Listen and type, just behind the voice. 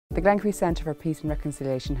The Glencree Centre for Peace and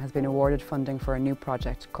Reconciliation has been awarded funding for a new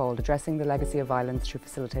project called Addressing the Legacy of Violence Through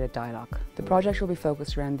Facilitated Dialogue. The project will be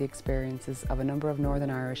focused around the experiences of a number of Northern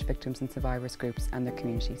Irish victims and survivors groups and their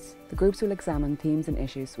communities. The groups will examine themes and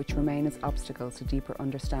issues which remain as obstacles to deeper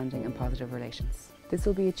understanding and positive relations. This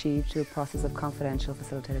will be achieved through a process of confidential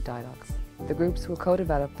facilitated dialogues. The groups will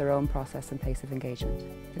co-develop their own process and pace of engagement.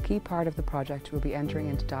 A key part of the project will be entering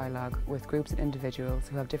into dialogue with groups and individuals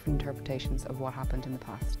who have different interpretations of what happened in the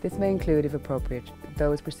past. This may include, if appropriate,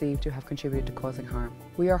 those perceived to have contributed to causing harm.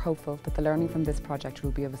 We are hopeful that the learning from this project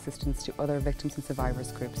will be of assistance to other victims and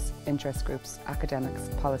survivors groups, interest groups, academics,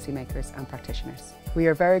 policymakers and practitioners. We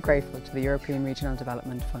are very grateful to the European Regional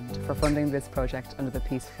Development Fund for funding this project under the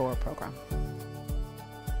Peace 4 programme.